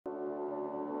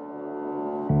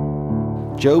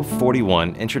Job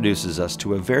 41 introduces us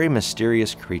to a very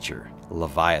mysterious creature,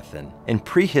 Leviathan. In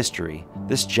prehistory,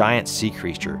 this giant sea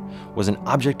creature was an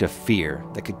object of fear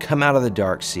that could come out of the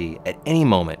dark sea at any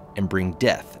moment and bring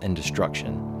death and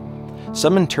destruction.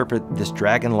 Some interpret this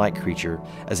dragon-like creature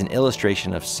as an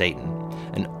illustration of Satan,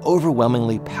 an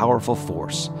overwhelmingly powerful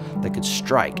force that could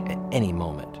strike at any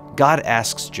moment. God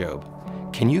asks Job,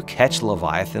 "Can you catch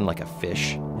Leviathan like a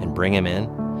fish and bring him in?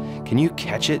 Can you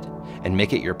catch it and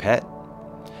make it your pet?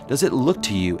 Does it look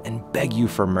to you and beg you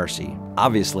for mercy?"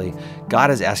 Obviously,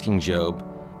 God is asking Job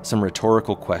some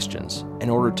rhetorical questions in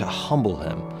order to humble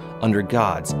him under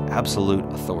God's absolute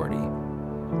authority.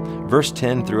 Verse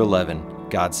 10 through 11,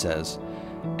 God says,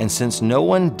 "And since no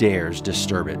one dares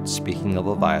disturb it," speaking of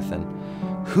Leviathan,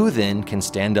 "who then can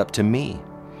stand up to me?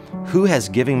 Who has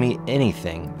given me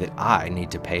anything that I need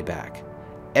to pay back?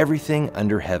 Everything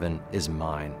under heaven is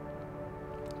mine."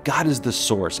 God is the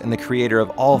source and the creator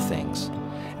of all things.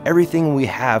 Everything we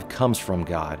have comes from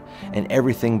God, and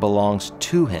everything belongs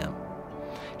to Him.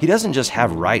 He doesn't just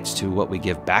have rights to what we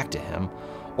give back to Him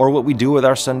or what we do with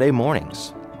our Sunday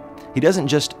mornings. He doesn't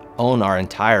just own our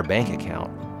entire bank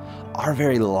account. Our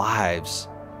very lives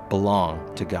belong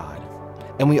to God,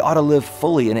 and we ought to live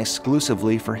fully and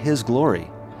exclusively for His glory.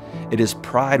 It is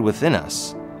pride within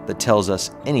us that tells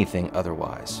us anything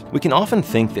otherwise. We can often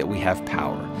think that we have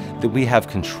power, that we have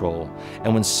control,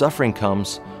 and when suffering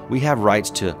comes, we have rights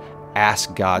to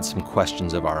ask God some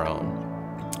questions of our own.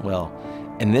 Well,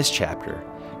 in this chapter,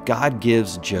 God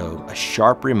gives Job a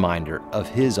sharp reminder of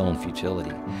his own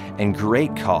futility and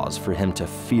great cause for him to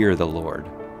fear the Lord.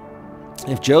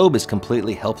 If Job is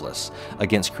completely helpless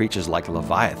against creatures like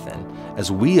Leviathan,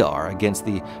 as we are against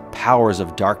the powers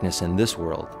of darkness in this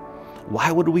world,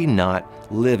 why would we not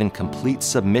live in complete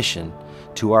submission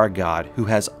to our God who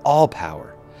has all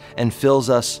power and fills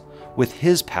us with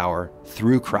His power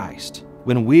through Christ?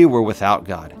 When we were without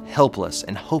God, helpless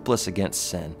and hopeless against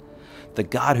sin, the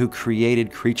God who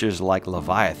created creatures like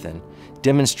Leviathan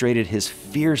demonstrated His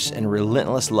fierce and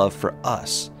relentless love for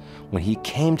us when He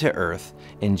came to earth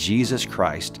in Jesus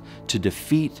Christ to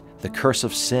defeat the curse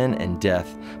of sin and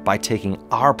death by taking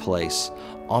our place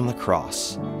on the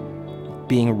cross,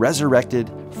 being resurrected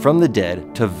from the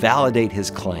dead to validate His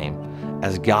claim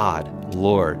as God,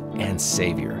 Lord, and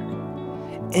Savior.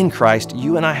 In Christ,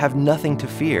 you and I have nothing to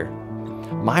fear.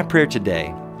 My prayer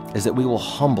today is that we will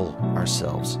humble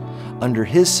ourselves under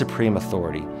His supreme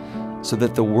authority so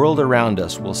that the world around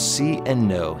us will see and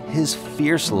know His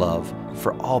fierce love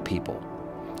for all people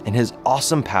and His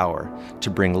awesome power to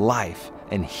bring life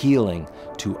and healing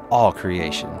to all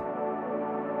creation.